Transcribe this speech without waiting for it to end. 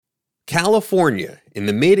California in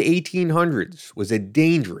the mid 1800s was a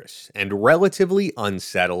dangerous and relatively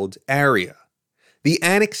unsettled area. The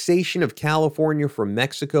annexation of California from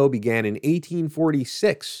Mexico began in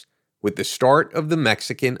 1846 with the start of the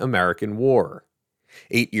Mexican-American War.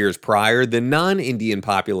 8 years prior, the non-Indian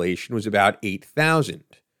population was about 8,000.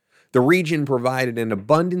 The region provided an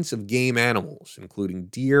abundance of game animals, including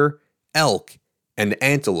deer, elk, and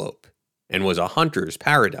antelope, and was a hunter's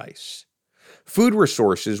paradise. Food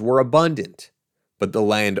resources were abundant, but the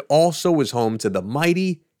land also was home to the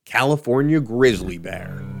mighty California grizzly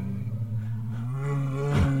bear.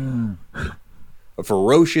 A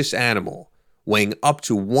ferocious animal weighing up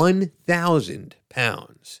to 1,000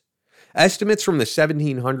 pounds. Estimates from the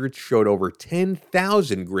 1700s showed over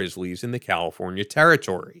 10,000 grizzlies in the California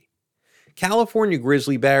territory. California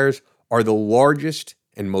grizzly bears are the largest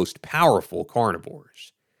and most powerful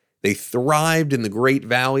carnivores. They thrived in the Great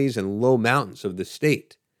Valleys and low mountains of the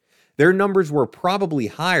state. Their numbers were probably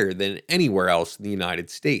higher than anywhere else in the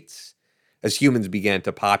United States. As humans began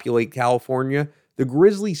to populate California, the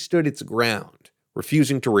grizzly stood its ground,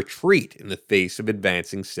 refusing to retreat in the face of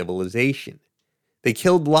advancing civilization. They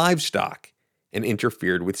killed livestock and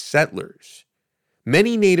interfered with settlers.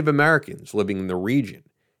 Many Native Americans living in the region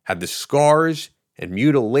had the scars and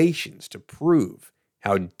mutilations to prove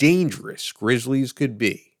how dangerous grizzlies could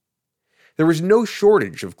be. There was no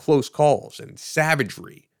shortage of close calls and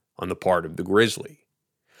savagery on the part of the grizzly.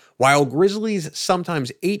 While grizzlies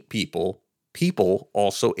sometimes ate people, people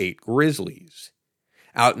also ate grizzlies.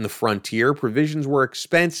 Out in the frontier, provisions were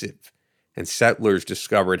expensive, and settlers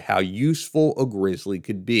discovered how useful a grizzly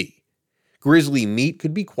could be. Grizzly meat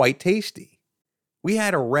could be quite tasty. "We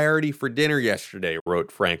had a rarity for dinner yesterday,"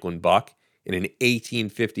 wrote Franklin Buck in an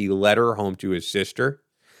 1850 letter home to his sister.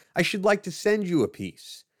 "I should like to send you a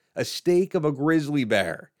piece. A steak of a grizzly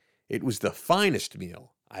bear. It was the finest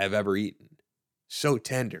meal I have ever eaten. So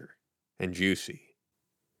tender and juicy."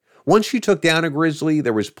 Once you took down a grizzly,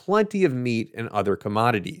 there was plenty of meat and other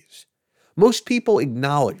commodities. Most people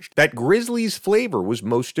acknowledged that grizzly's flavor was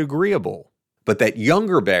most agreeable, but that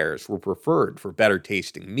younger bears were preferred for better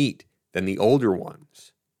tasting meat than the older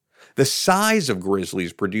ones. The size of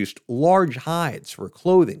grizzlies produced large hides for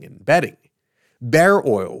clothing and bedding. Bear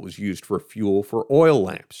oil was used for fuel for oil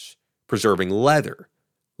lamps, preserving leather,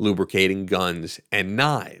 lubricating guns and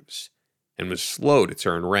knives, and was slow to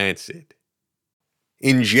turn rancid.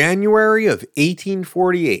 In January of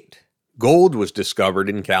 1848, gold was discovered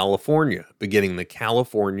in California, beginning the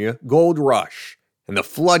California Gold Rush, and the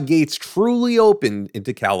floodgates truly opened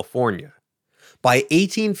into California. By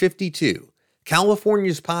 1852,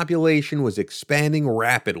 California's population was expanding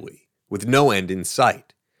rapidly, with no end in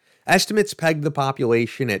sight. Estimates pegged the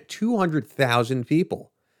population at 200,000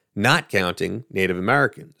 people, not counting Native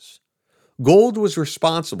Americans. Gold was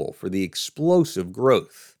responsible for the explosive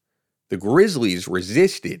growth. The grizzlies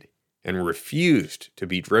resisted and refused to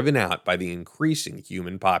be driven out by the increasing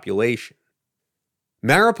human population.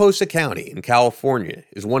 Mariposa County in California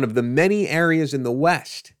is one of the many areas in the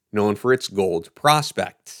West known for its gold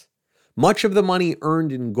prospects. Much of the money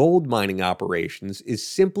earned in gold mining operations is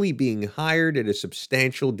simply being hired at a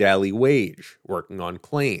substantial daily wage, working on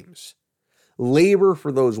claims. Labor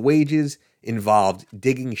for those wages involved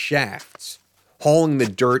digging shafts, hauling the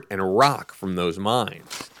dirt and rock from those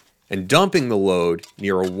mines, and dumping the load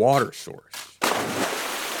near a water source.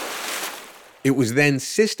 It was then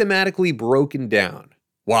systematically broken down,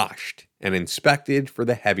 washed, and inspected for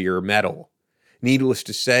the heavier metal. Needless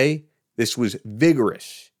to say, this was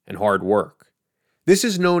vigorous and hard work. This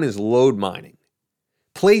is known as lode mining.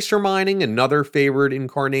 Placer mining, another favored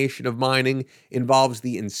incarnation of mining, involves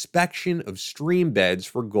the inspection of stream beds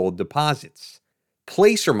for gold deposits.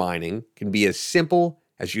 Placer mining can be as simple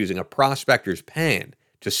as using a prospector's pan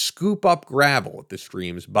to scoop up gravel at the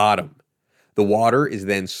stream's bottom. The water is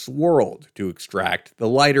then swirled to extract the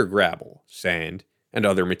lighter gravel, sand, and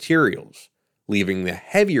other materials, leaving the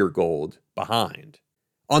heavier gold behind.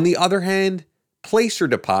 On the other hand, placer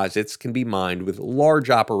deposits can be mined with large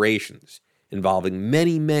operations, involving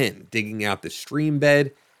many men digging out the stream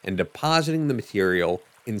bed and depositing the material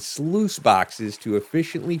in sluice boxes to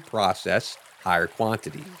efficiently process higher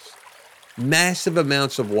quantities. Massive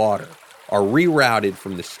amounts of water are rerouted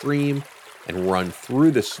from the stream and run through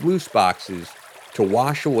the sluice boxes to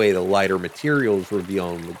wash away the lighter materials,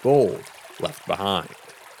 revealing the gold left behind.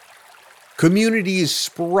 Communities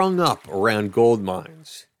sprung up around gold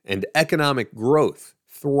mines, and economic growth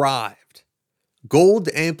thrived. Gold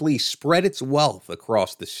amply spread its wealth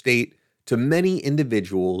across the state to many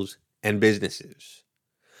individuals and businesses.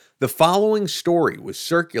 The following story was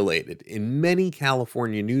circulated in many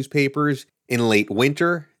California newspapers in late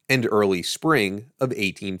winter and early spring of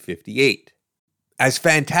 1858. As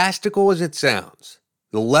fantastical as it sounds,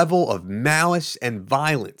 the level of malice and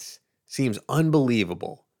violence seems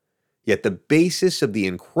unbelievable, yet the basis of the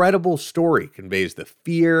incredible story conveys the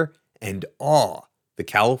fear and awe the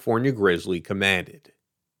California grizzly commanded.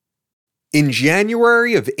 In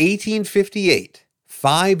January of 1858,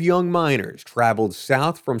 5 young miners traveled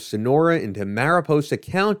south from Sonora into Mariposa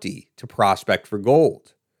County to prospect for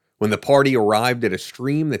gold. When the party arrived at a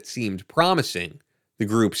stream that seemed promising, the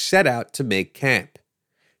group set out to make camp.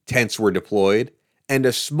 Tents were deployed, and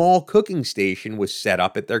a small cooking station was set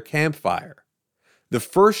up at their campfire. The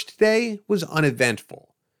first day was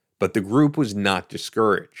uneventful, but the group was not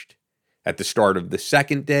discouraged. At the start of the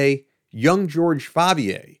second day, young George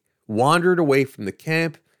Favier wandered away from the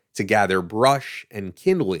camp to gather brush and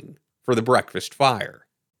kindling for the breakfast fire.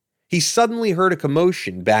 He suddenly heard a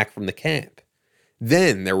commotion back from the camp.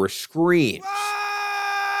 Then there were screams.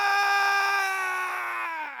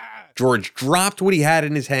 George dropped what he had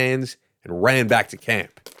in his hands and ran back to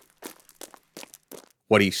camp.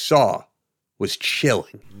 What he saw was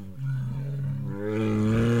chilling.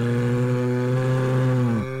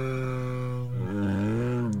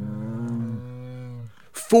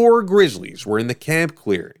 4 grizzlies were in the camp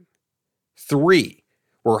clearing. 3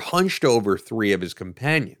 were hunched over 3 of his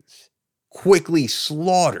companions, quickly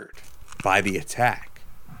slaughtered by the attack.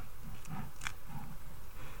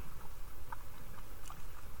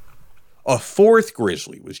 A 4th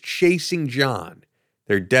grizzly was chasing John,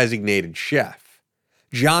 their designated chef.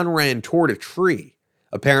 John ran toward a tree,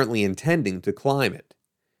 apparently intending to climb it.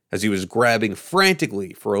 As he was grabbing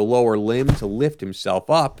frantically for a lower limb to lift himself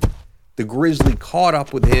up, the grizzly caught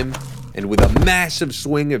up with him and with a massive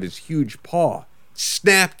swing of his huge paw,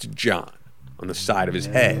 snapped John on the side of his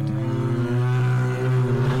head.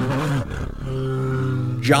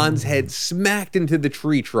 John's head smacked into the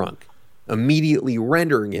tree trunk, immediately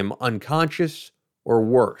rendering him unconscious or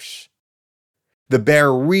worse. The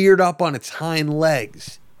bear reared up on its hind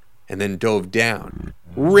legs and then dove down,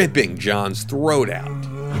 ripping John's throat out.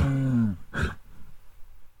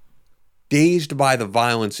 Dazed by the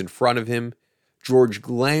violence in front of him, George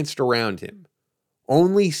glanced around him,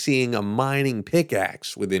 only seeing a mining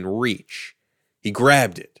pickaxe within reach. He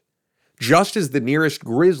grabbed it, just as the nearest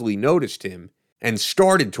grizzly noticed him and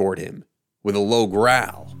started toward him with a low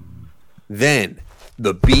growl. Then,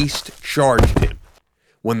 the beast charged him.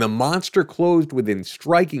 When the monster closed within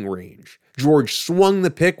striking range, George swung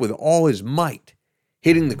the pick with all his might,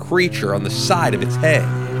 hitting the creature on the side of its head.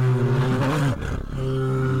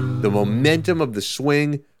 The momentum of the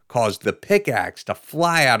swing caused the pickaxe to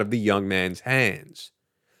fly out of the young man's hands.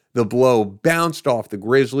 The blow bounced off the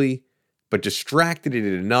grizzly, but distracted it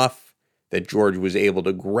enough that George was able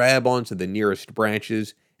to grab onto the nearest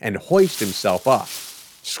branches and hoist himself up,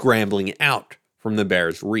 scrambling out from the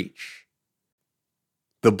bear's reach.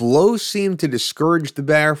 The blow seemed to discourage the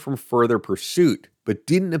bear from further pursuit, but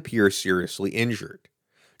didn't appear seriously injured.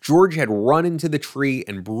 George had run into the tree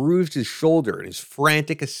and bruised his shoulder in his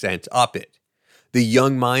frantic ascent up it. The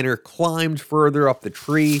young miner climbed further up the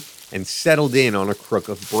tree and settled in on a crook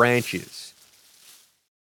of branches.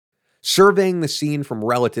 Surveying the scene from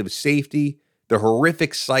relative safety, the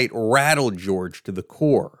horrific sight rattled George to the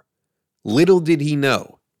core. Little did he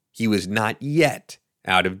know, he was not yet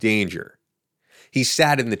out of danger. He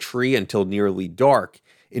sat in the tree until nearly dark,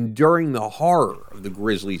 enduring the horror of the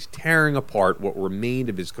grizzlies tearing apart what remained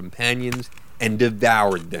of his companions and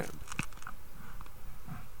devoured them.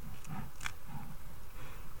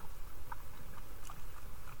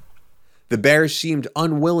 The bears seemed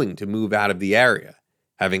unwilling to move out of the area,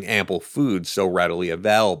 having ample food so readily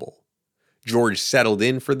available. George settled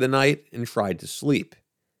in for the night and tried to sleep.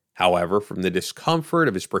 However, from the discomfort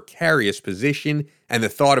of his precarious position and the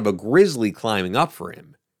thought of a grizzly climbing up for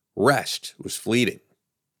him, rest was fleeting.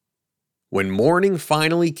 When morning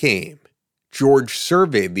finally came, George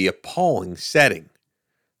surveyed the appalling setting.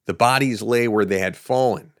 The bodies lay where they had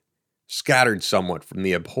fallen, scattered somewhat from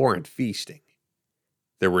the abhorrent feasting.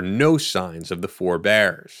 There were no signs of the 4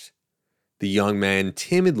 bears. The young man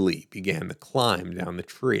timidly began the climb down the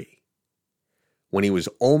tree. When he was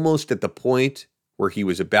almost at the point where he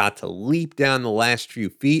was about to leap down the last few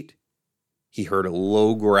feet, he heard a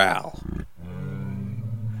low growl.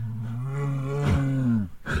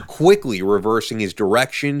 Quickly reversing his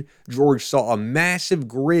direction, George saw a massive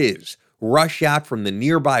grizz rush out from the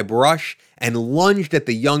nearby brush and lunged at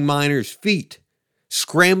the young miner's feet.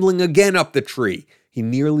 Scrambling again up the tree, he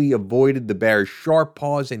nearly avoided the bear's sharp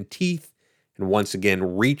paws and teeth and once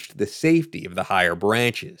again reached the safety of the higher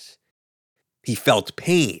branches. He felt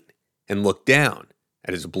pain and looked down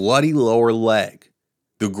at his bloody lower leg.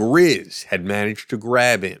 The Grizz had managed to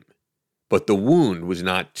grab him, but the wound was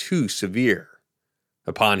not too severe.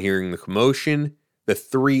 Upon hearing the commotion, the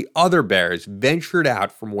 3 other bears ventured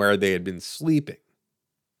out from where they had been sleeping.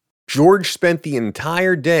 George spent the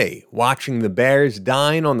entire day watching the bears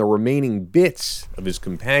dine on the remaining bits of his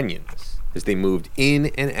companions as they moved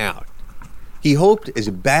in and out. He hoped, as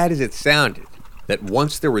bad as it sounded, that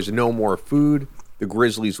once there was no more food, the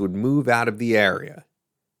grizzlies would move out of the area.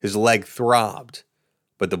 His leg throbbed,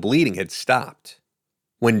 but the bleeding had stopped.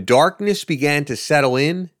 When darkness began to settle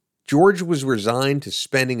in, George was resigned to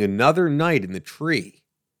spending another night in the tree.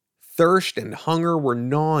 Thirst and hunger were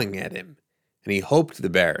gnawing at him, and he hoped the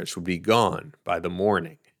bears would be gone by the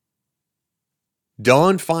morning.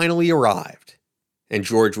 Dawn finally arrived, and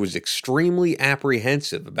George was extremely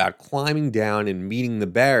apprehensive about climbing down and meeting the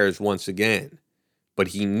bears once again, but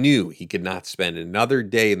he knew he could not spend another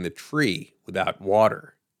day in the tree without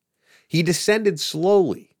water. He descended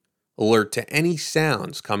slowly, alert to any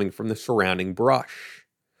sounds coming from the surrounding brush.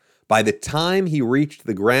 By the time he reached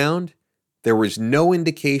the ground, there was no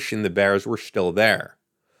indication the bears were still there.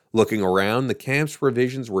 Looking around, the camp's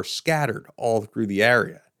provisions were scattered all through the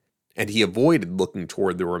area, and he avoided looking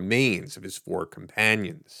toward the remains of his 4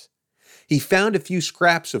 companions. He found a few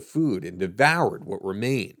scraps of food and devoured what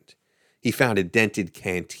remained. He found a dented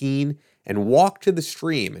canteen and walked to the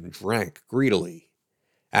stream and drank greedily.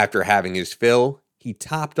 After having his fill, he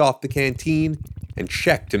topped off the canteen and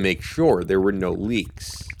checked to make sure there were no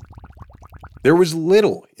leaks. There was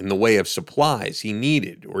little in the way of supplies he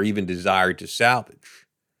needed or even desired to salvage.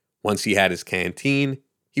 Once he had his canteen,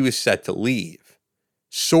 he was set to leave.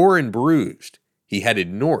 Sore and bruised, he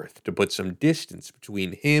headed north to put some distance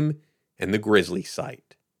between him and the grizzly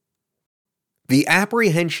site. The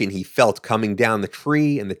apprehension he felt coming down the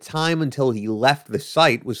tree and the time until he left the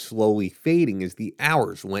site was slowly fading as the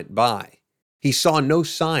hours went by. He saw no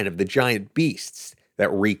sign of the giant beasts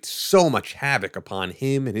that wreaked so much havoc upon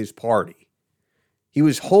him and his party. He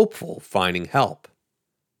was hopeful of finding help.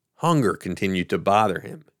 Hunger continued to bother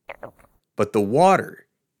him, but the water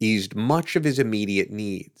eased much of his immediate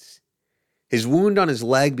needs. His wound on his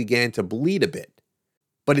leg began to bleed a bit,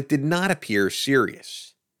 but it did not appear serious.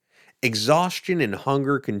 Exhaustion and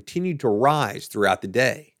hunger continued to rise throughout the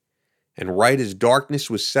day, and right as darkness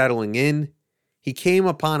was settling in, he came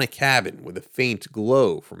upon a cabin with a faint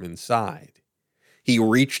glow from inside. He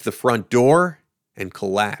reached the front door and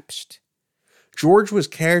collapsed. George was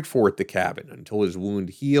cared for at the cabin until his wound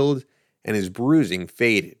healed and his bruising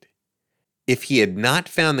faded. If he had not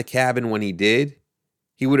found the cabin when he did,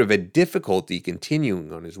 he would have had difficulty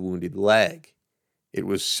continuing on his wounded leg. It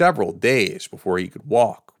was several days before he could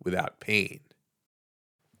walk without pain.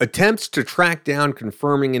 Attempts to track down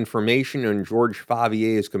confirming information on George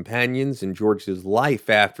Favier's companions and George's life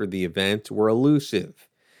after the event were elusive.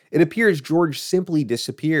 It appears George simply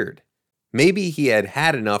disappeared. Maybe he had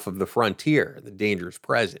had enough of the frontier and the dangers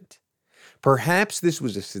present. Perhaps this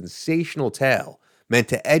was a sensational tale meant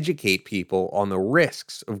to educate people on the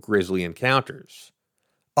risks of grisly encounters.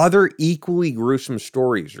 Other equally gruesome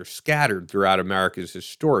stories are scattered throughout America's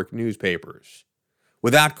historic newspapers.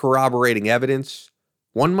 Without corroborating evidence,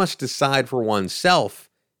 one must decide for oneself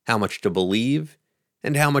how much to believe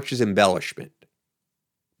and how much is embellishment.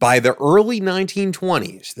 By the early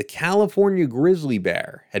 1920s, the California grizzly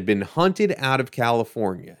bear had been hunted out of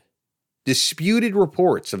California. Disputed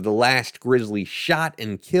reports of the last grizzly shot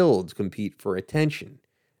and killed compete for attention,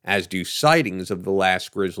 as do sightings of the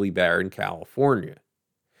last grizzly bear in California.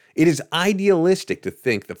 It is idealistic to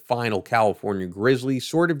think the final California grizzly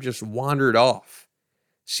sort of just wandered off,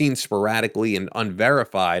 seen sporadically and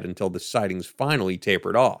unverified until the sightings finally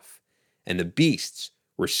tapered off, and the beasts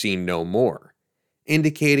were seen no more,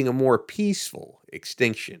 indicating a more peaceful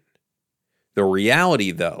extinction. The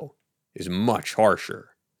reality, though, is much harsher.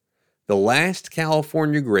 The last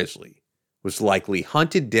California grizzly was likely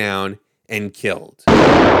hunted down and killed,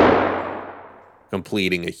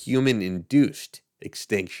 completing a human-induced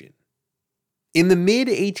extinction. In the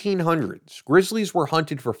mid-1800s, grizzlies were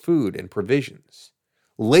hunted for food and provisions.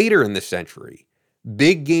 Later in the century,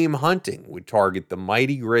 big game hunting would target the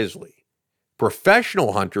mighty grizzly.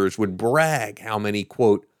 Professional hunters would brag how many,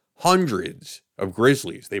 quote, hundreds of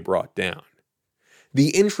grizzlies they brought down.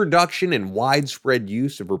 The introduction and widespread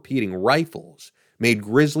use of repeating rifles made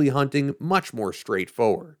grizzly hunting much more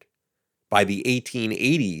straightforward. By the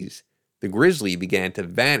 1880s, the grizzly began to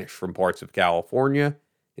vanish from parts of California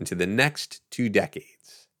into the next 2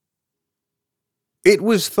 decades. It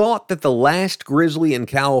was thought that the last grizzly in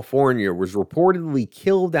California was reportedly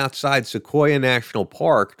killed outside Sequoia National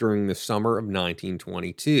Park during the summer of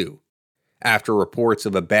 1922. After reports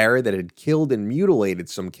of a bear that had killed and mutilated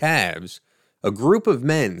some calves, a group of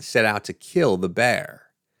men set out to kill the bear.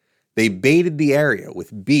 They baited the area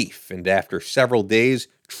with beef and after several days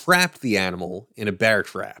trapped the animal in a bear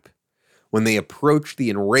trap. When they approached the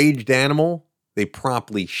enraged animal, they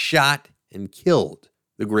promptly shot and killed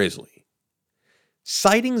the grizzly.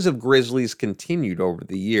 Sightings of grizzlies continued over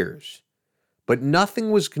the years, but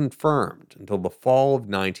nothing was confirmed until the fall of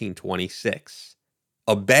 1926.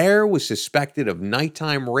 A bear was suspected of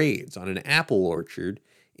nighttime raids on an apple orchard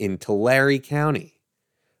in Tulare County.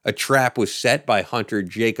 A trap was set by hunter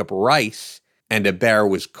Jacob Rice, and a bear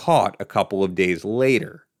was caught a couple of days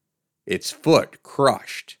later. Its foot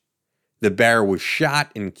crushed. The bear was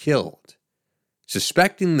shot and killed.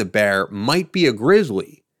 Suspecting the bear might be a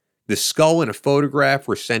grizzly, the skull and a photograph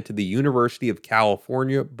were sent to the University of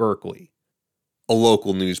California, Berkeley. A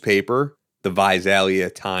local newspaper, the Visalia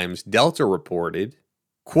Times-Delta, reported,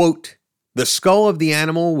 quote, "The skull of the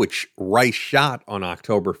animal which Rice shot on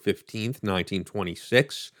October 15,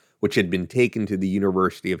 1926, which had been taken to the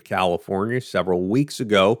University of California several weeks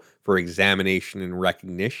ago for examination and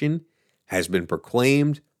recognition, has been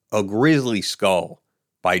proclaimed a grizzly skull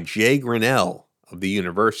by J. Grinnell of the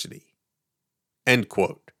university." End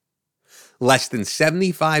quote. Less than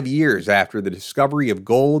 75 years after the discovery of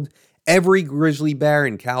gold, every grizzly bear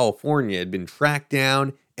in California had been tracked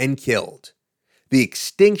down and killed. The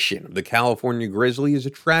extinction of the California grizzly is a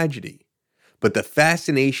tragedy, but the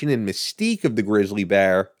fascination and mystique of the grizzly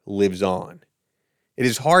bear lives on. It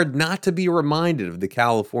is hard not to be reminded of the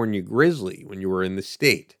California grizzly when you are in the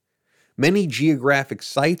state. Many geographic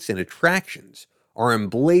sites and attractions are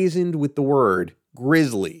emblazoned with the word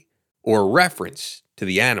grizzly or reference to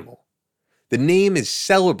the animal. The name is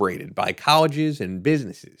celebrated by colleges and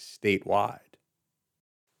businesses statewide.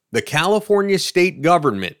 The California state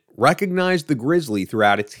government recognized the grizzly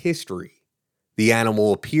throughout its history. The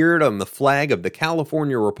animal appeared on the flag of the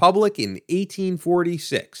California Republic in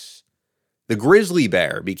 1846. The grizzly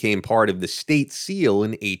bear became part of the state seal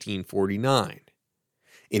in 1849.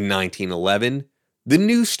 In 1911, the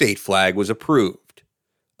new state flag was approved,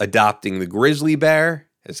 adopting the grizzly bear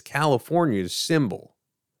as California's symbol.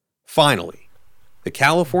 Finally, the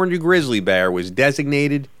California grizzly bear was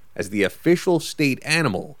designated as the official state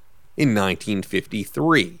animal in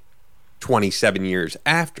 1953, 27 years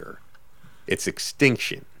after its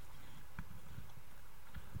extinction.